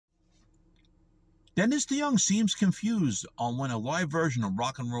Dennis Deyoung seems confused on when a live version of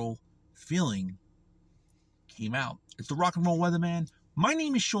Rock and Roll Feeling came out. It's the Rock and Roll Weatherman. My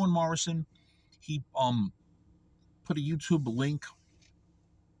name is Sean Morrison. He put a YouTube link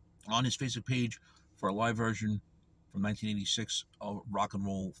on his Facebook page for a live version from 1986 of Rock and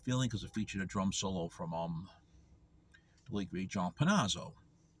Roll Feeling, because it featured a drum solo from the late great John Panazzo.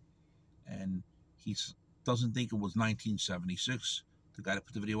 And he doesn't think it was 1976. The guy that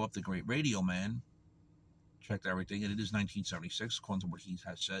put the video up, the great Radio Man, checked everything, and it is 1976, according to what he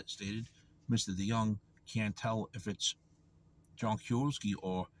has stated. Mr. Deyoung can't tell if it's John Curulewski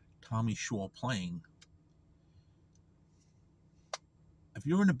or Tommy Shaw playing. If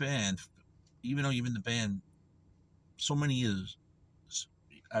you're in a band, even though you've been in the band so many years,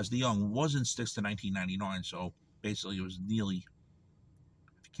 as Deyoung was in Styx to 1999, so basically it was nearly,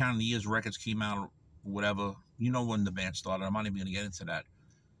 if you count the years records came out or whatever, you know when the band started. I'm not even going to get into that.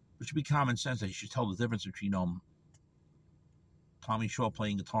 It should be common sense that you should tell the difference between Tommy Shaw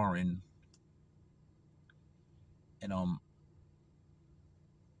playing guitar and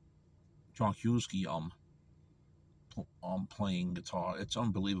John Curulewski playing guitar. It's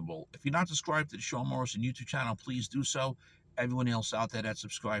unbelievable. If you're not subscribed to the Sean Morrison YouTube channel, please do so. Everyone else out there that's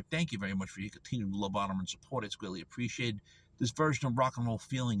subscribed, thank you very much for your continued love, honor, and support. It's greatly appreciated. This version of Rock and Roll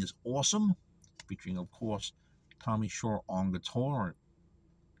Feeling is awesome, featuring, of course, Tommy Shaw on guitar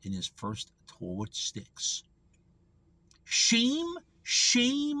in his first tour with Styx. Shame,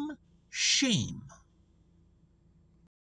 shame, shame.